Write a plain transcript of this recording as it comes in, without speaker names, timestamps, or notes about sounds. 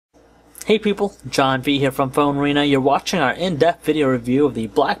Hey people, John V here from PhoneArena. You're watching our in-depth video review of the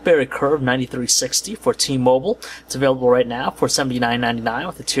BlackBerry Curve 9360 for T-Mobile. It's available right now for $79.99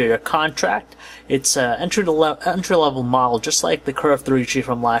 with a 2-year contract. It's an entry-level model just like the Curve 3G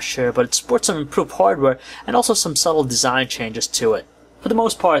from last year, but it sports some improved hardware and also some subtle design changes to it. For the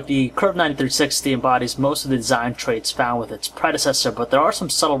most part, the Curve 9360 embodies most of the design traits found with its predecessor, but there are some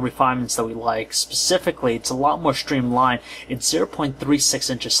subtle refinements that we like. Specifically, it's a lot more streamlined. It's 0.36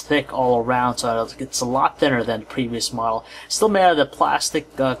 inches thick all around, so it's a lot thinner than the previous model. It's still made out of the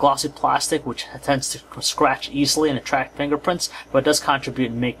plastic, glossy plastic, which tends to scratch easily and attract fingerprints, but it does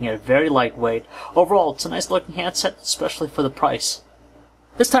contribute in making it very lightweight. Overall, it's a nice looking handset, especially for the price.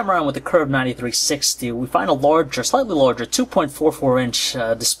 This time around with the Curve 9360, we find a larger, slightly larger 2.44-inch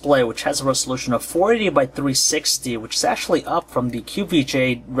display, which has a resolution of 480 by 360, which is actually up from the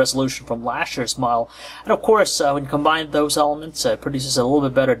QVGA resolution from last year's model. And of course, when you combine those elements, it produces a little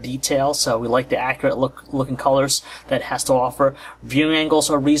bit better detail, so we like the accurate looking colors that it has to offer. Viewing angles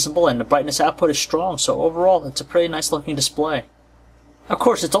are reasonable, and the brightness output is strong, so overall, it's a pretty nice looking display. Of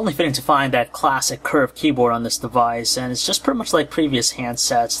course, it's only fitting to find that classic curved keyboard on this device, and it's just pretty much like previous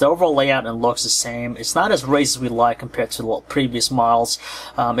handsets. The overall layout and looks the same. It's not as raised as we like compared to the previous models.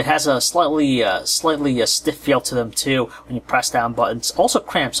 It has a slightly stiff feel to them too when you press down buttons. Also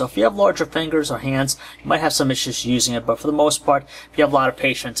cramped, so if you have larger fingers or hands, you might have some issues using it, but for the most part, if you have a lot of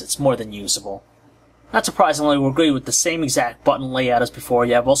patience, it's more than usable. Not surprisingly, we agree with the same exact button layout as before.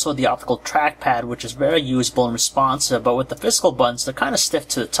 You have also the optical trackpad, which is very usable and responsive, but with the physical buttons, they're kind of stiff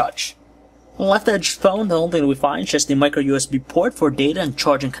to the touch. On the left edge phone, the only thing we find is just the micro USB port for data and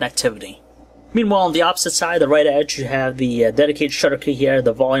charging connectivity. Meanwhile, on the opposite side, the right edge, you have the dedicated shutter key here,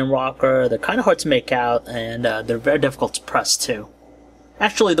 the volume rocker. They're kind of hard to make out, and they're very difficult to press too.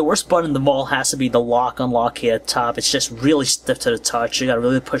 Actually, the worst button in the mall has to be the lock-unlock here at the top. It's just really stiff to the touch. You gotta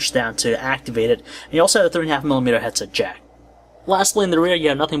really push down to activate it. And you also have a 3.5mm headset jack. Lastly, in the rear, you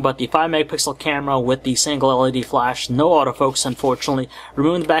have nothing but the 5-megapixel camera with the single LED flash. No autofocus, unfortunately.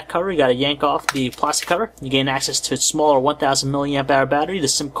 Removing the back cover, you gotta yank off the plastic cover. You gain access to its smaller 1000 mAh battery, the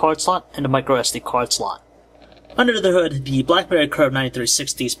SIM card slot, and the micro SD card slot. Under the hood, the BlackBerry Curve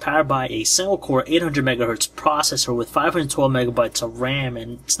 9360 is powered by a single-core 800 MHz processor with 512 MB of RAM,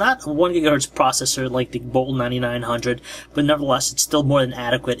 and it's not a 1 GHz processor like the Bold 9900, but nevertheless, it's still more than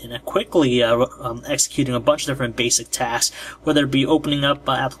adequate in quickly executing a bunch of different basic tasks, whether it be opening up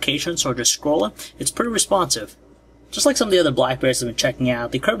applications or just scrolling. It's pretty responsive. Just like some of the other BlackBerries I've been checking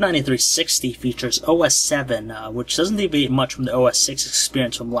out, the Curve 9360 features OS 7, which doesn't deviate much from the OS 6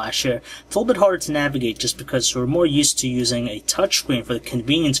 experience from last year. It's a little bit harder to navigate just because we're more used to using a touchscreen for the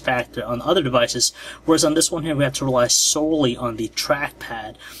convenience factor on other devices, whereas on this one here we have to rely solely on the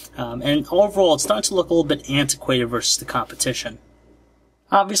trackpad. And overall, it's starting to look a little bit antiquated versus the competition.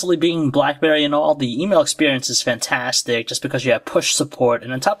 Obviously, being BlackBerry and all, the email experience is fantastic just because you have push support,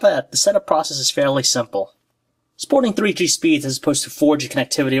 and on top of that, the setup process is fairly simple. Supporting 3G speeds as opposed to 4G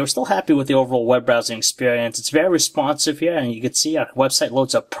connectivity, we're still happy with the overall web browsing experience. It's very responsive here, and you can see our website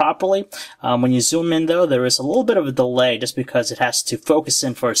loads up properly. When you zoom in, though, there is a little bit of a delay just because it has to focus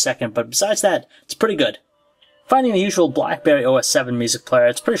in for a second, but besides that, it's pretty good. Finding the usual BlackBerry OS 7 music player,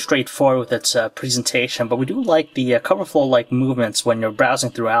 it's pretty straightforward with its presentation, but we do like the cover flow-like movements when you're browsing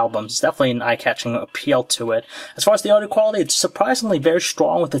through albums. It's definitely an eye-catching appeal to it. As far as the audio quality, it's surprisingly very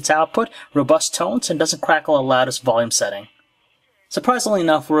strong with its output, robust tones, and doesn't crackle at loudest volume setting. Surprisingly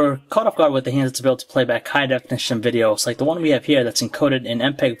enough, we're caught off guard with the handsets to be able to play back high-definition videos, like the one we have here that's encoded in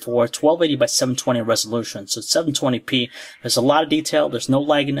MPEG-4 1280 by 720 resolution, so it's 720p. There's a lot of detail, there's no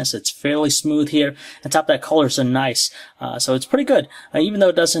lagginess, it's fairly smooth here, and top of that, colors are nice, so it's pretty good, even though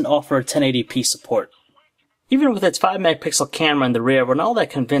it doesn't offer 1080p support. Even with its 5-megapixel camera in the rear, we're not all that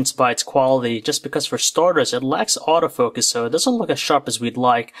convinced by its quality, just because for starters, it lacks autofocus, so it doesn't look as sharp as we'd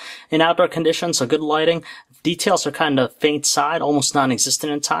like. In outdoor conditions, so good lighting, details are kind of faint side, almost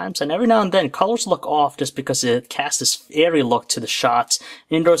non-existent at times, and every now and then, colors look off just because it casts this airy look to the shots.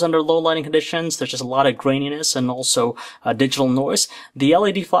 Indoors under low lighting conditions, there's just a lot of graininess and also digital noise. The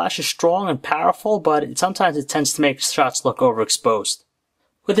LED flash is strong and powerful, but sometimes it tends to make shots look overexposed.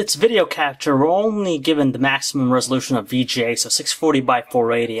 With its video capture, we're only given the maximum resolution of VGA, so 640 by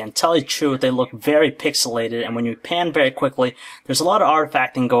 480, and to tell you the truth, they look very pixelated, and when you pan very quickly, there's a lot of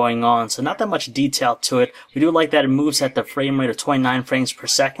artifacting going on, so not that much detail to it. We do like that it moves at the frame rate of 29 frames per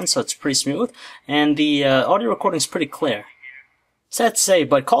second, so it's pretty smooth, and the audio recording is pretty clear. Sad to say,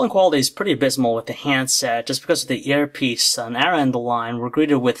 but calling quality is pretty abysmal with the handset just because of the earpiece. On our end of the line, we're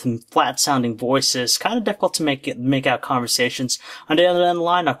greeted with flat-sounding voices, kind of difficult to make out conversations. On the other end of the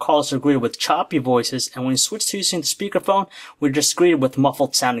line, our callers are greeted with choppy voices, and when we switch to using the speakerphone, we're just greeted with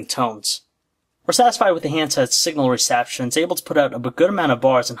muffled-sounding tones. We're satisfied with the handset's signal reception. It's able to put out a good amount of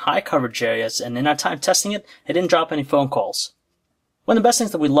bars in high coverage areas, and in our time testing it, it didn't drop any phone calls. One of the best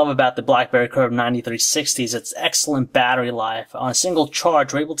things that we love about the BlackBerry Curve 9360 is its excellent battery life. On a single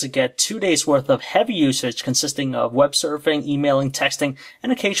charge, we're able to get 2 days worth of heavy usage consisting of web surfing, emailing, texting,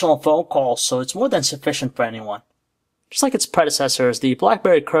 and occasional phone calls, so it's more than sufficient for anyone. Just like its predecessors, the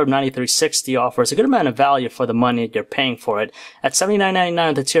BlackBerry Curve 9360 offers a good amount of value for the money that you're paying for it. At $79.99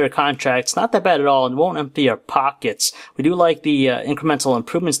 with the tier contract, it's not that bad at all and won't empty your pockets. We do like the incremental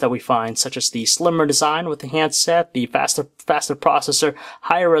improvements that we find, such as the slimmer design with the handset, the faster processor,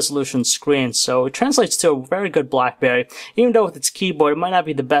 higher resolution screen. So it translates to a very good BlackBerry. Even though with its keyboard, it might not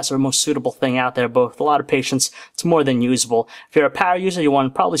be the best or most suitable thing out there, but with a lot of patience, it's more than usable. If you're a power user, you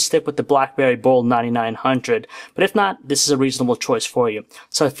want to probably stick with the BlackBerry Bold 9900. But if not, this is a reasonable choice for you.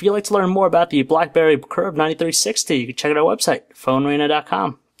 So if you'd like to learn more about the BlackBerry Curve 9360, you can check out our website,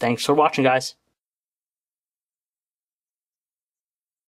 PhoneArena.com. Thanks for watching, guys.